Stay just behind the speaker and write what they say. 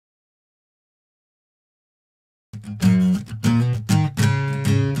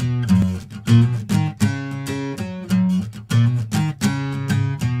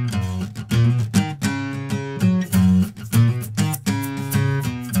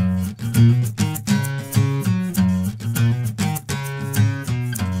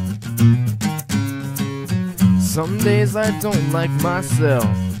Some days I don't like myself,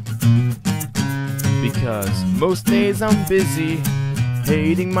 because most days I'm busy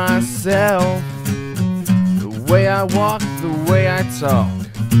hating myself. The way I walk, the way I talk,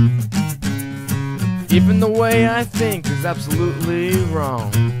 even the way I think is absolutely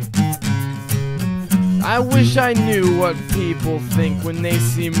wrong. I wish I knew what people think when they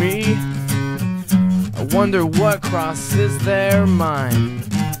see me. I wonder what crosses their mind.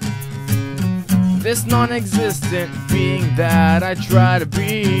 This non-existent being that I try to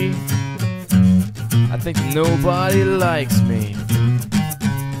be, I think that nobody likes me.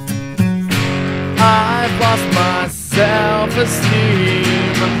 I've lost my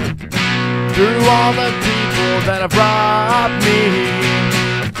self-esteem through all the people that have robbed me.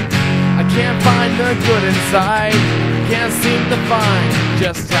 I can't find the good inside, can't seem to find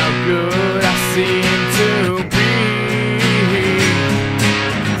just how good I seem to be.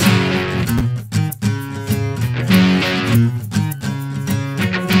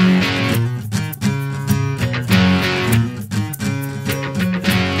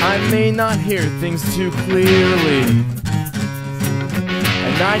 I may not hear things too clearly,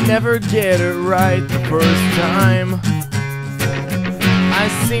 and I never get it right the first time. I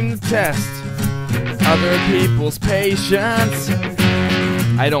seem to test other people's patience.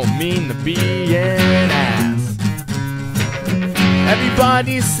 I don't mean to be an ass.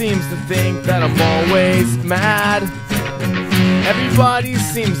 Everybody seems to think that I'm always mad. Everybody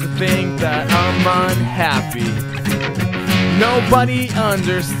seems to think that I'm unhappy. Nobody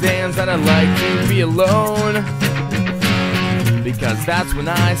understands that I like to be alone, because that's when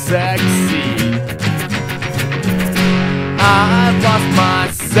I succeed. I've lost my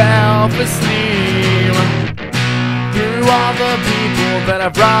self-esteem through all the people that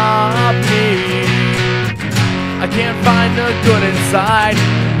have robbed me. I can't find the good inside,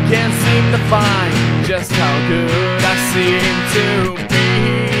 can't seem to find just how good I seem to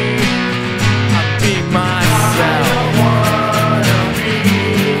be. I be myself.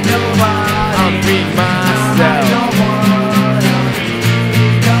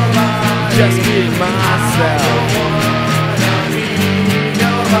 Just be myself.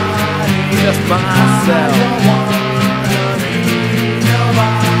 Just myself.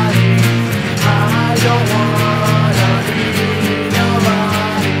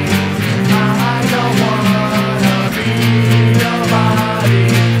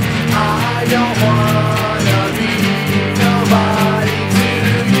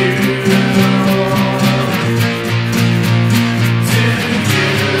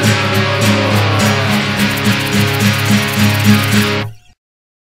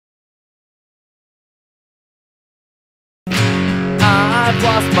 I've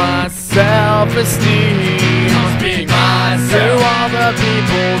lost my self-esteem. Just being myself. To all the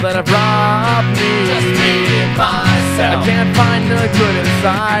people that have robbed me. Just being myself. I can't find the good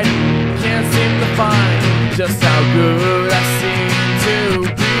inside, can't seem to find just how good I seem